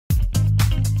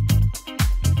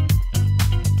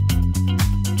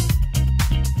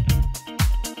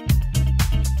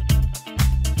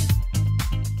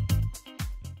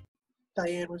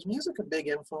Diane, was music a big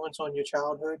influence on your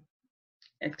childhood?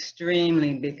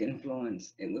 Extremely big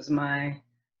influence. It was my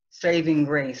saving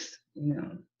grace.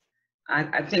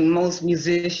 I think most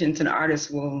musicians and artists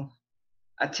will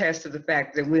attest to the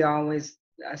fact that we always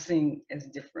sing as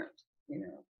different,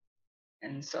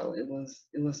 and so it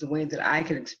was the way that I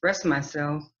could express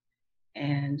myself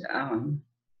and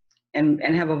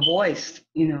and have a voice,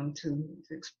 to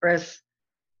express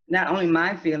not only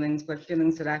my feelings but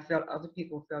feelings that I felt other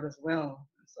people felt as well.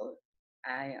 So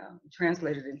I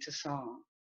translated into song.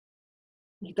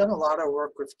 You've done a lot of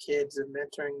work with kids and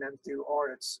mentoring them through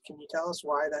arts. Can you tell us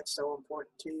why that's so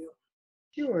important to you?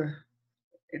 Sure.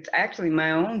 It's actually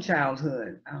my own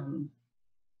childhood.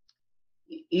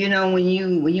 When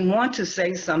you want to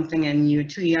say something and you're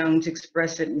too young to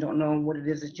express it and don't know what it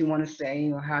is that you want to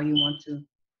say or how you want to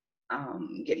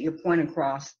get your point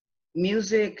across,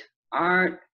 music,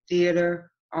 art,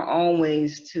 theater are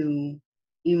always to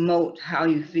emote how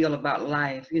you feel about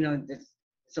life.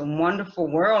 It's a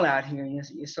wonderful world out here.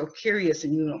 You're so curious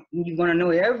and you want to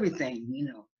know everything,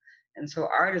 And so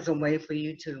art is a way for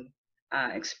you to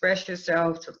express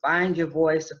yourself, to find your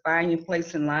voice, to find your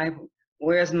place in life.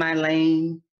 Where's my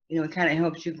lane? It kind of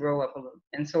helps you grow up a little.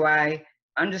 And so I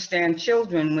understand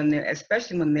children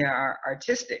especially when they are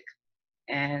artistic,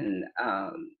 and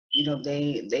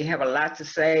they have a lot to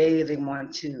say. They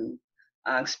want to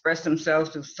express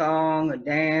themselves through song or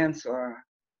dance or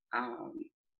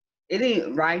any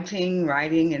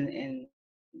writing and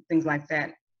things like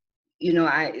that.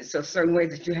 It's a certain way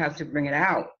that you have to bring it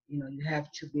out. You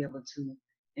have to be able to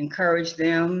encourage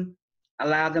them,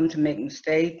 allow them to make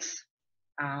mistakes,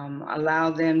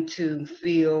 allow them to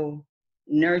feel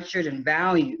nurtured and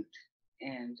valued,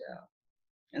 and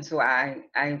so I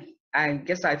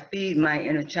guess I feed my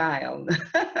inner child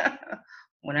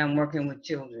when I'm working with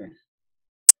children.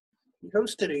 You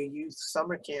hosted a youth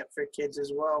summer camp for kids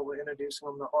as well. We're introducing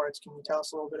them to arts. Can you tell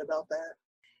us a little bit about that?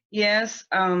 Yes,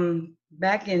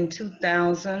 back in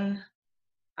 2000,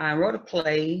 I wrote a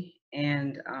play,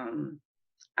 and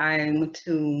I went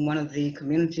to one of the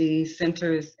community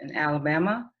centers in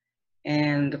Alabama,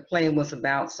 and the play was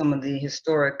about some of the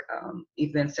historic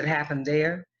events that happened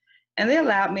there. And they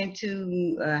allowed me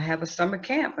to have a summer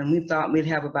camp, and we thought we'd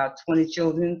have about 20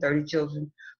 children, 30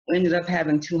 children. We ended up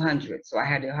having 200, so I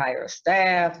had to hire a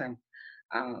staff, and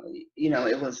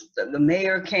it was the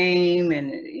mayor came,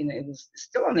 and it was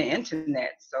still on the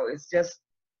internet. So it's just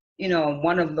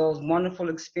one of those wonderful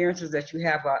experiences that you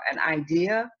have an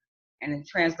idea, and it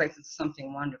translates into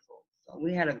something wonderful. So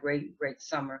we had a great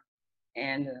summer,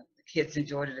 and the kids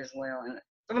enjoyed it as well. And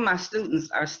some of my students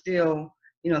are still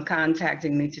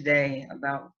contacting me today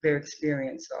about their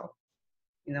experience. So,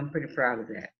 I'm pretty proud of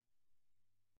that.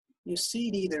 Your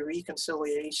CD, The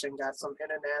Reconciliation, got some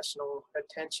international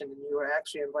attention, and you were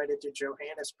actually invited to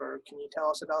Johannesburg. Can you tell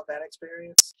us about that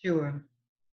experience? Sure.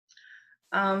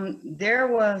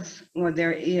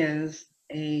 There is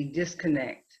a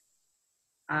disconnect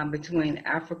between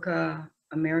Africa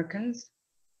Americans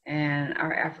and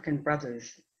our African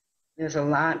brothers. There's a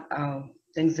lot of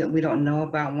things that we don't know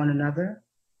about one another.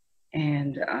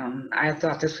 And I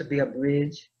thought this would be a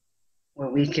bridge where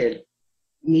we could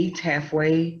meet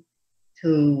halfway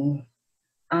to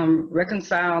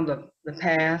reconcile the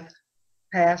past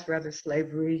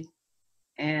slavery,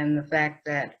 and the fact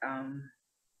that,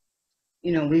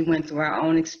 we went through our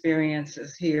own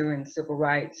experiences here in civil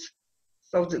rights.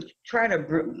 So to try to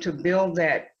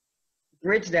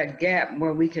bridge that gap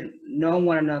where we can know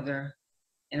one another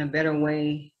in a better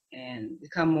way and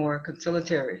become more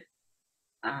conciliatory.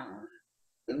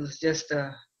 It was just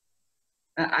an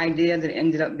idea that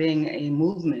ended up being a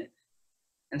movement.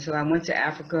 And so I went to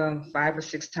Africa 5 or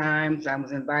 6 times. I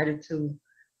was invited to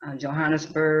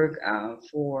Johannesburg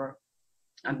for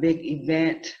a big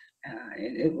event.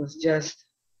 It was just,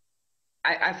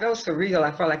 I felt surreal.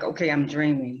 I felt like, okay, I'm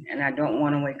dreaming and I don't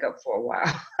want to wake up for a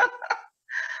while.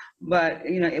 But,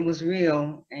 it was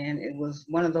real, and it was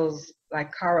one of those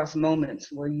like Kairos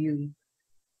moments where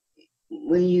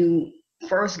when you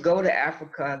first go to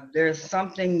Africa, there's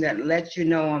something that lets you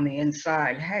know on the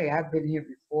inside, hey, I've been here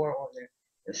before, or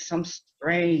there's some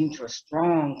strange or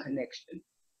strong connection.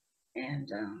 And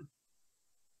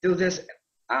through this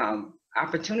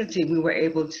opportunity, we were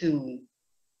able to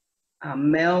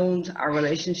meld our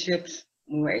relationships.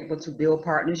 We were able to build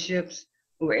partnerships.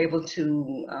 We were able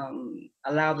to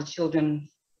allow the children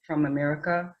from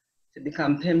America to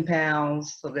become pen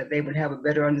pals so that they would have a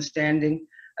better understanding,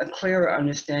 a clearer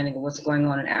understanding of what's going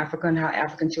on in Africa and how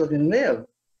African children live.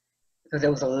 Because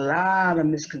there was a lot of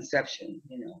misconception,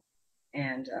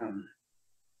 and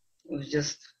it was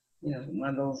just, one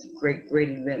of those great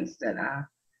events that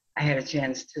I had a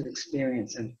chance to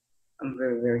experience, and I'm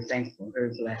very, very thankful,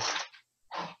 very blessed.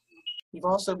 You've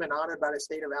also been honored by the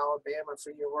state of Alabama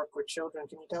for your work with children.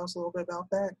 Can you tell us a little bit about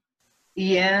that?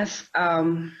 Yes,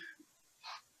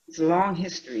 it's a long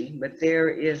history, but there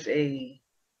is a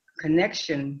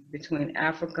connection between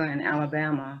Africa and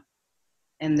Alabama,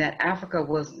 and that Africa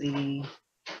was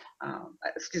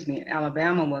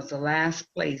Alabama was the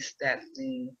last place that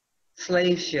the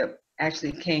slave ship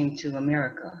actually came to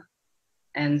America.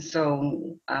 And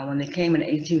so when they came in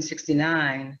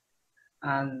 1869,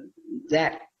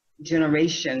 that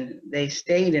generation, they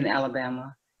stayed in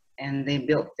Alabama and they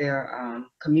built their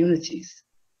communities.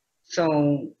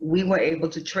 So we were able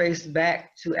to trace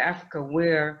back to Africa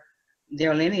where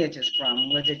their lineage is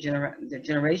from, where their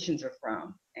generations are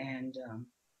from. And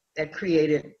that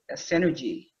created a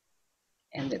synergy,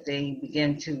 and that they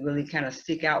began to really kind of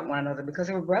seek out one another because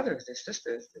they were brothers, they're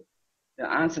sisters, they're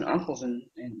aunts and uncles, and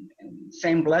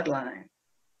same bloodline.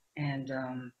 And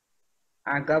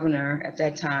our governor at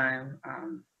that time,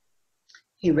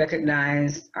 he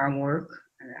recognized our work.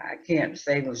 And I can't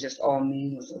say it was just all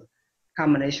me, it was a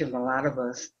combination of a lot of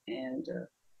us. And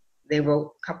they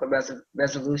wrote a couple of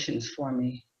resolutions for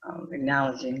me,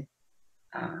 acknowledging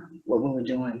what we were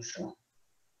doing. So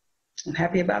I'm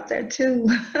happy about that too.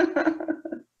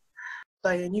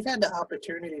 Diane, you've had the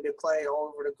opportunity to play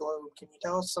all over the globe. Can you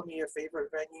tell us some of your favorite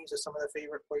venues or some of the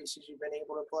favorite places you've been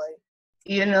able to play?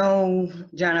 You know,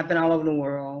 John, I've been all over the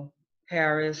world: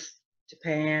 Paris,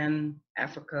 Japan,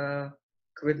 Africa,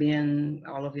 Caribbean,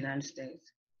 all over the United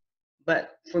States.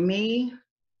 But for me,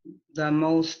 the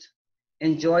most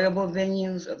enjoyable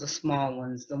venues are the small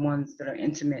ones, the ones that are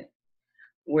intimate,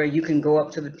 where you can go up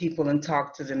to the people and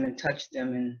talk to them and touch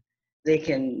them, and they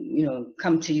can, you know,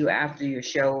 come to you after your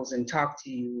shows and talk to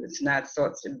you. It's not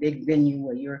such a big venue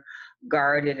where you're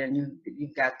guarded and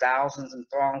you've got thousands and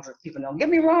throngs of people. Don't get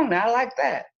me wrong, I like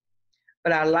that.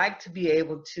 But I like to be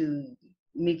able to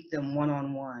meet them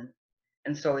one-on-one.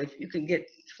 And so if you can get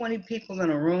 20 people in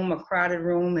a room, a crowded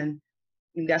room, and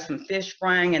you got some fish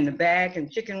frying in the back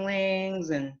and chicken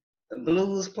wings and the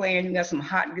blues playing, you got some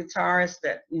hot guitarists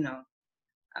that, you know,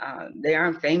 they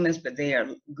aren't famous, but they are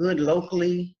good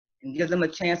locally, and give them a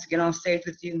chance to get on stage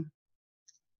with you,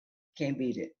 can't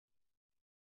beat it.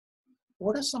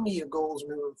 What are some of your goals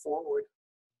moving forward?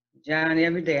 John,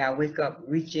 every day I wake up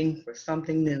reaching for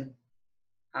something new.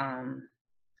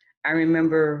 I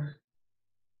remember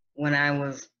when I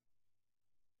was,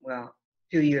 well, a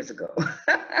few years ago,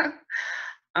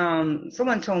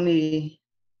 someone told me,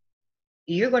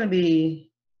 you're going to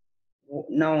be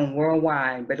known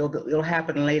worldwide, but it'll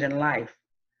happen late in life.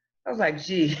 I was like,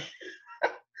 gee.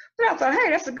 But I thought, hey,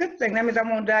 that's a good thing. That means I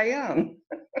won't die young.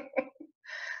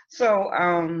 So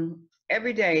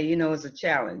every day, you know, is a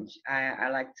challenge. I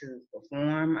like to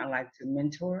perform. I like to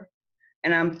mentor.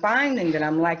 And I'm finding that I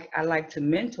like to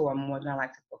mentor more than I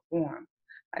like to perform.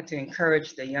 I like to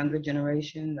encourage the younger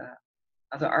generation, the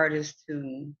other artists,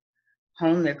 to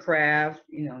hone their craft,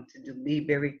 you know, to be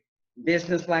very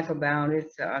businesslike about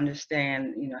it, to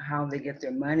understand, you know, how they get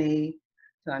their money,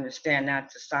 to understand not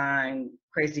to sign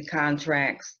crazy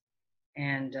contracts.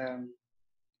 And,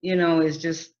 you know, it's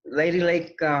just Lady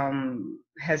Lake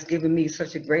has given me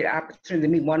such a great opportunity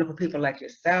to meet wonderful people like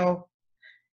yourself.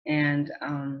 And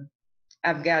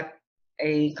I've got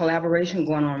a collaboration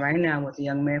going on right now with a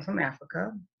young man from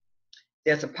Africa.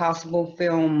 There's a possible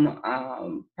film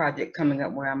project coming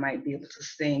up where I might be able to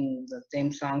sing the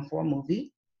theme song for a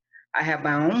movie. I have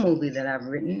my own movie that I've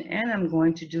written, and I'm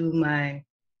going to do my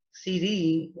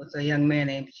CD with a young man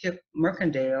named Chip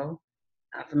Mercandale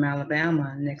from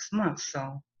Alabama next month.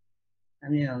 So, I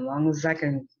mean, as long as I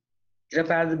can get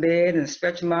up out of the bed and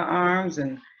stretch my arms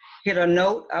and hit a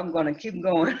note, I'm going to keep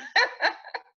going.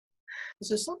 Is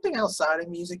there something outside of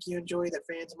music you enjoy that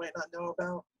fans might not know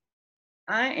about?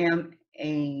 I am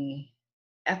an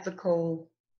ethical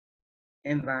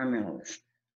environmentalist.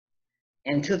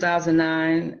 In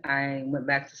 2009, I went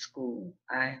back to school.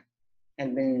 I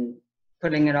had been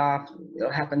putting it off. It'll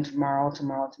happen tomorrow,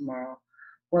 tomorrow, tomorrow.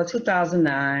 Well,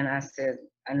 2009, I said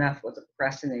enough with the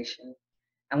procrastination.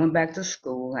 I went back to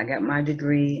school. I got my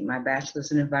degree, my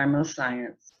bachelor's in environmental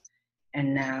science.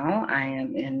 And now I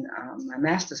am in my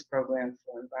master's program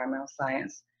for environmental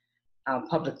science,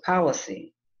 public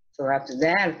policy. So after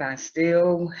that, if I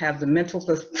still have the mental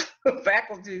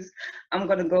faculties, I'm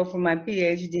going to go for my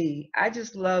PhD. I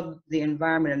just love the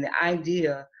environment and the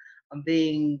idea of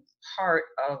being part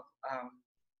of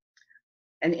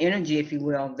an energy, if you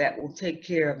will, that will take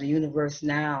care of the universe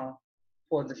now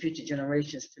for the future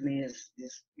generations. To me is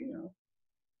you know,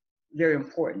 very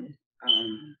important.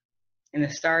 And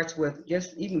it starts with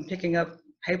just even picking up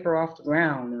paper off the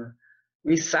ground, or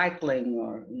recycling,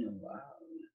 or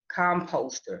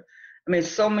compost, or I mean,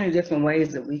 so many different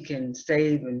ways that we can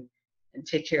save and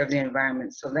take care of the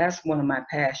environment. So that's one of my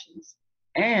passions.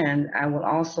 And I will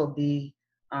also be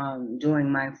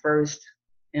doing my first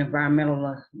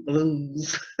environmental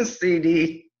blues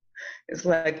CD. It's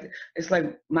like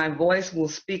my voice will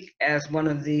speak as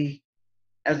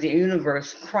as the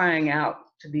universe crying out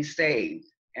to be saved,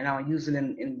 and I'll use it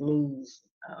in blues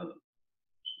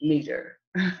meter.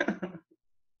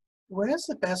 Where's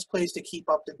the best place to keep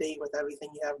up to date with everything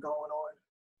you have going on?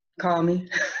 Call me.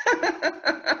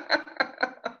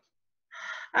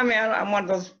 I mean, I'm one of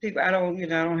those people. I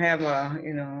don't have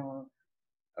a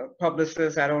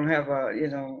publicist. I don't have I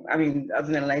mean,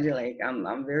 other than Lady Lake,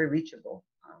 I'm very reachable.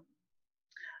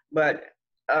 But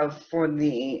for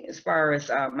as far as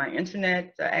my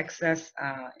internet access,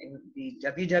 it would be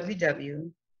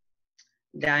www.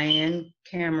 Diane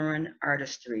Cameron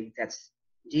Artistry. That's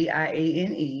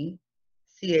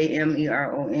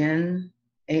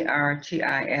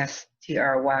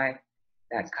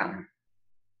DianeCameronArtistry.com.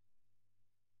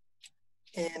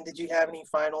 And did you have any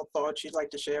final thoughts you'd like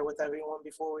to share with everyone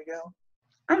before we go?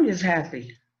 I'm just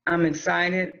happy. I'm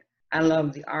excited. I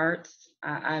love the arts.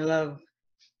 I love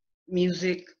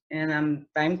music, and I'm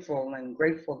thankful and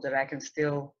grateful that I can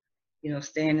still,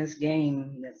 stay in this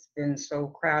game that's been so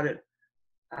crowded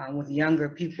with younger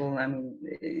people. I mean,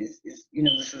 this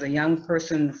is a young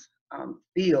person's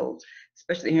field,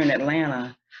 especially here in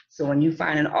Atlanta. So when you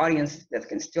find an audience that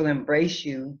can still embrace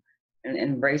you and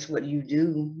embrace what you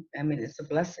do, I mean, it's a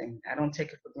blessing. I don't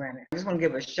take it for granted. I just want to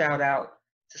give a shout out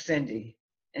to Cindy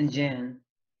and Jen.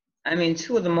 I mean,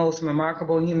 two of the most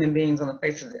remarkable human beings on the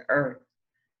face of the earth.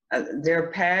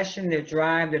 Their passion, their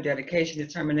drive, their dedication,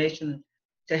 determination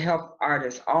to help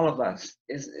artists, all of us,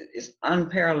 is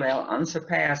unparalleled,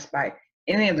 unsurpassed by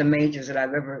any of the majors that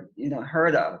I've ever,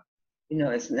 heard of.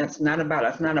 It's not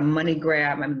a money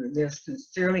grab. I mean, they're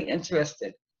sincerely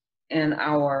interested in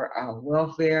our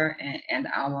welfare and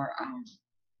our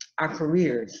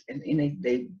careers, and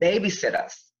they babysit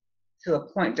us to a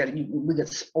point that we get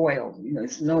spoiled.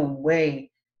 It's no way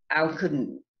I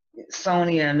couldn't.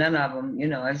 Sonia and none of them,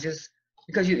 it's just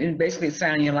because you're basically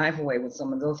signing your life away with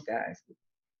some of those guys.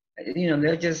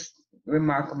 They're just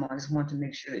remarkable. I just want to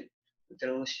make sure that we get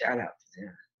a little shout out to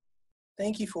them.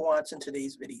 Thank you for watching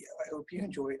today's video. I hope you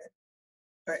enjoyed it.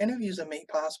 Our interviews are made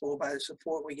possible by the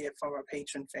support we get from our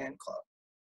patron fan club.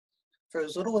 For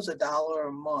as little as $1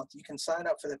 a month, you can sign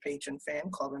up for the patron fan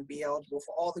club and be eligible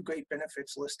for all the great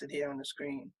benefits listed here on the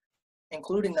screen,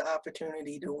 including the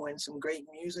opportunity to win some great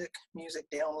music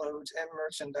downloads, and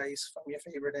merchandise from your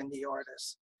favorite indie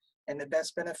artists. And the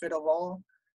best benefit of all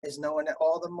is knowing that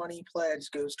all the money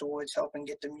pledged goes towards helping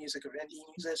get the music of indie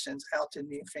musicians out to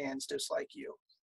new fans just like you.